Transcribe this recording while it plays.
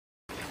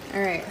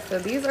Alright, so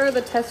these are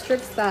the test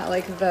strips that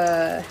like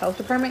the health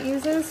department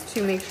uses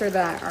to make sure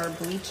that our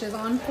bleach is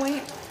on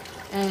point.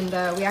 And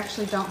we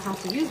actually don't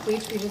have to use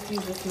bleach, we just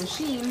use this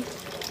machine.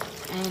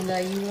 And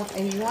you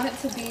want it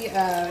to be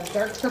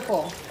dark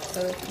purple.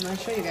 So I'm going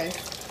to show you guys.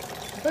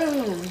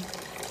 Boom!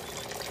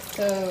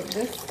 So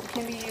this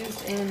can be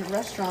used in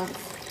restaurants.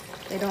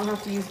 They don't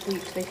have to use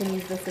bleach, they can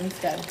use this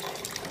instead.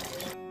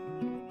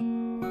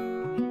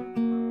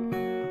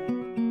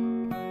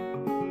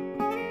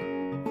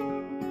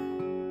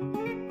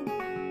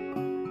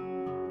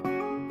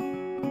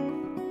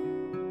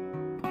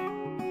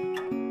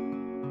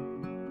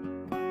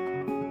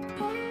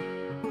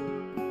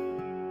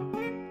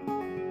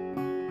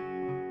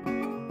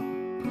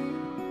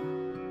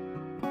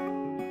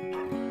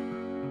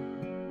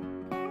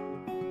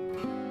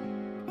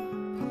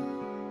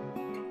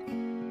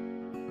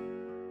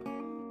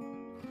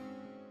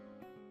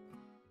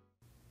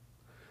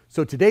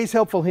 So today's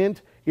helpful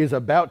hint is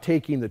about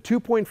taking the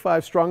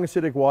 2.5 strong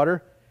acidic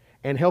water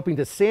and helping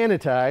to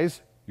sanitize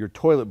your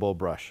toilet bowl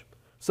brush.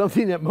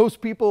 Something that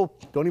most people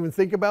don't even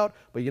think about,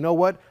 but you know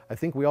what? I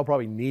think we all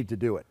probably need to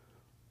do it.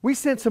 We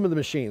sent some of the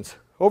machines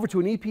over to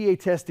an EPA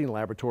testing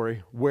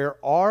laboratory where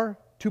our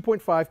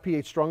 2.5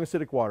 pH strong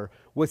acidic water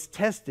was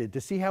tested to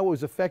see how it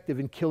was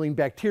effective in killing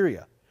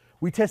bacteria.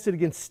 We tested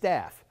against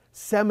Staph,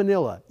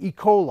 Salmonella, E.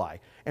 coli,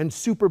 and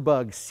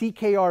superbugs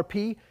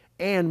CKRP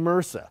and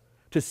MRSA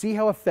to see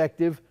how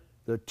effective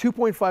the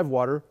 2.5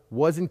 water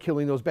was in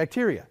killing those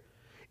bacteria.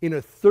 In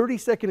a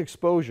 30-second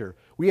exposure,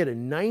 we had a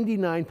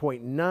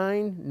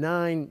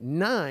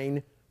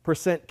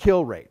 99.999%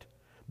 kill rate.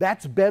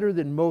 That's better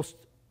than most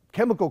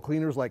chemical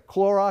cleaners like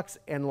Clorox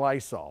and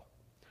Lysol.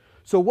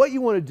 So what you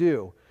want to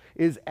do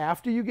is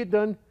after you get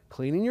done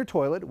cleaning your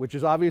toilet, which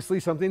is obviously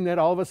something that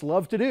all of us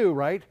love to do,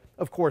 right?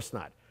 Of course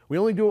not. We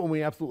only do it when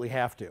we absolutely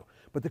have to.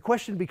 But the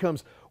question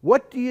becomes,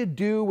 what do you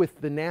do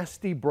with the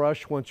nasty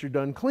brush once you're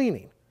done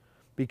cleaning?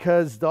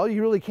 Because all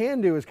you really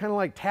can do is kind of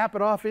like tap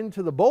it off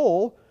into the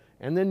bowl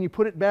and then you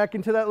put it back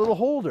into that little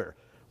holder.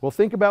 Well,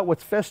 think about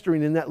what's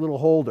festering in that little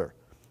holder.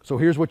 So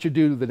here's what you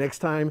do the next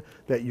time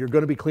that you're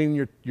going to be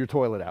cleaning your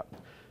toilet out.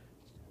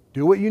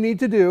 Do what you need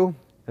to do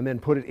and then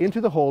put it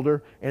into the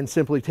holder and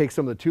simply take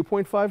some of the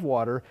 2.5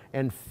 water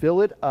and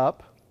fill it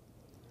up,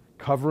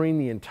 covering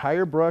the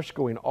entire brush,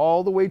 going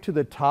all the way to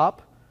the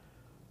top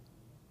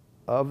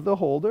of the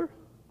holder,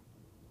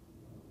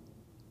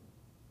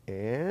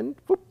 and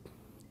whoop.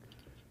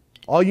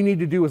 All you need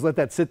to do is let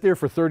that sit there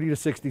for 30 to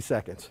 60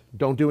 seconds.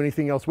 Don't do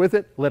anything else with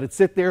it. Let it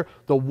sit there.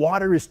 The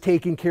water is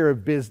taking care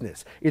of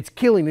business. It's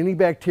killing any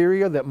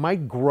bacteria that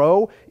might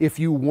grow if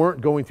you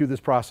weren't going through this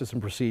process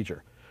and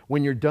procedure.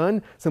 When you're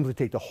done, simply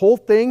take the whole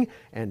thing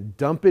and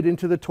dump it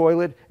into the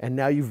toilet, and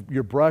now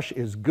your brush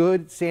is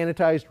good,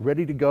 sanitized,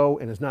 ready to go,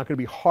 and is not going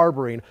to be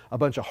harboring a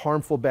bunch of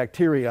harmful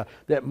bacteria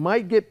that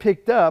might get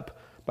picked up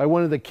by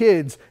one of the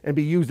kids and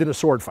be used in a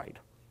sword fight.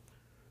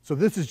 So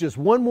this is just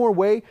one more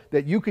way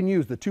that you can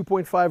use the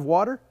 2.5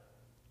 water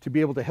to be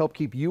able to help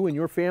keep you and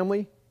your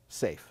family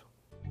safe.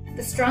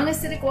 The strong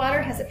acidic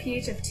water has a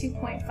pH of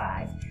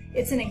 2.5.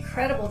 It's an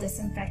incredible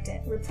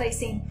disinfectant,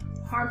 replacing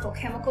harmful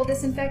chemical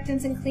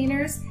disinfectants and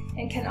cleaners,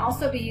 and can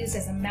also be used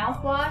as a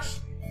mouthwash,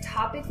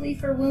 topically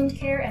for wound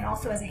care, and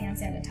also as a hand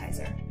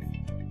sanitizer.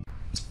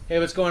 Hey,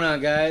 what's going on,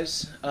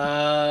 guys?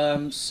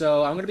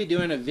 So I'm going to be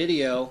doing a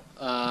video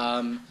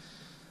on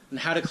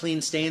how to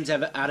clean stains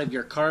out of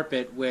your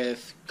carpet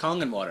with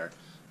Kangen water.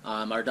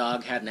 Our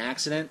dog had an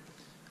accident.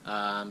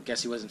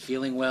 Guess he wasn't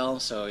feeling well,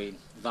 so he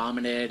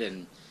vomited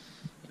and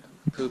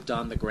pooped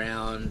on the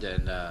ground,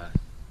 and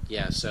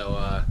yeah,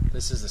 so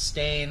this is the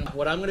stain.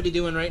 What I'm going to be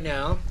doing right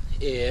now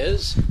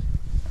is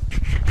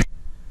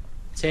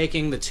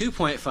taking the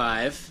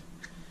 2.5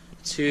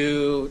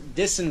 to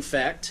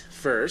disinfect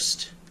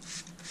first.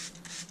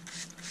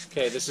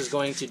 Okay, this is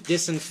going to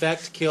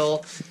disinfect, kill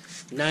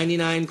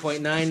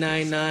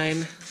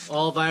 99.999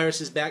 all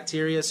viruses,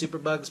 bacteria,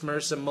 superbugs,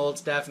 MRSA, mold,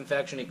 staph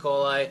infection, E.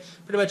 coli,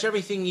 pretty much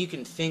everything you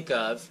can think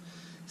of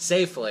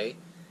safely.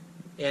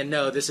 And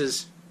no,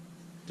 there's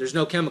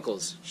no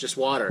chemicals, it's just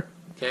water,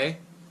 okay?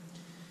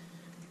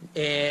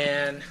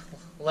 And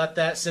let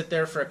that sit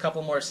there for a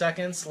couple more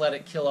seconds, let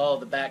it kill all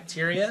the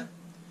bacteria.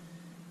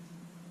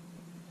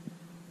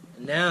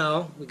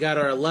 Now we got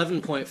our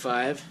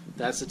 11.5,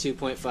 that's the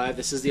 2.5,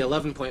 this is the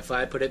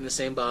 11.5, put it in the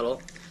same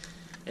bottle.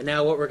 And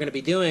now what we're going to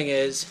be doing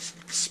is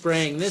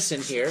spraying this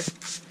in here,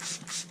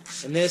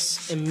 and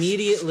this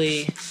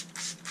immediately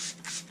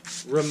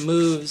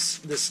removes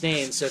the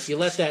stain. So if you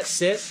let that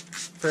sit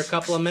for a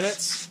couple of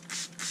minutes,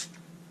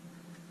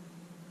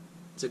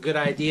 it's a good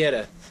idea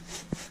to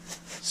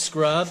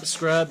scrub,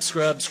 scrub,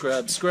 scrub,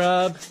 scrub,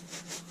 scrub.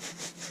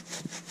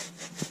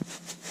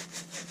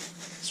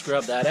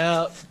 Scrub that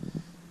out,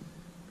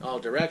 all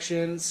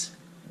directions.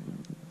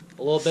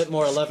 A little bit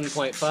more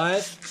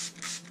 11.5.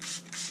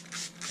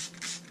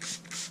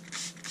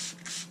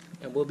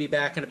 And we'll be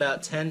back in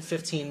about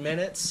 10-15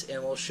 minutes,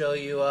 and we'll show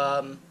you,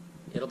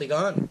 it'll be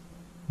gone.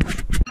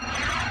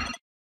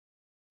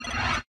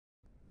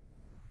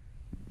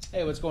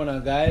 Hey, what's going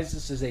on, guys?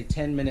 This is a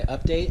 10-minute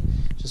update.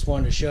 Just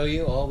wanted to show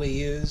you all we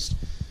used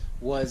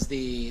was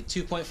the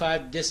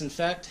 2.5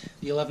 disinfect,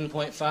 the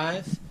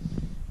 11.5,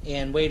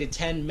 and waited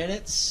 10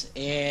 minutes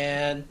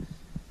and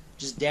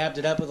just dabbed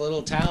it up with a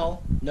little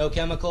towel. No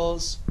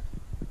chemicals,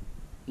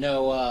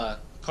 no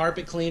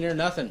carpet cleaner,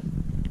 nothing.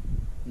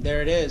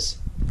 There it is.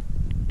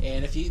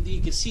 And if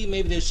you can see,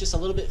 maybe there's just a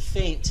little bit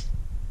faint.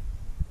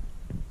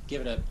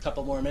 Give it a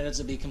couple more minutes,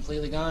 it'll be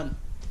completely gone.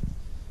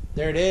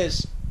 There it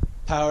is.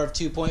 Power of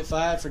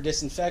 2.5 for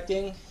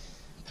disinfecting,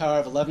 power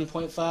of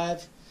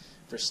 11.5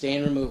 for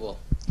stain removal.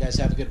 You guys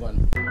have a good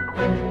one.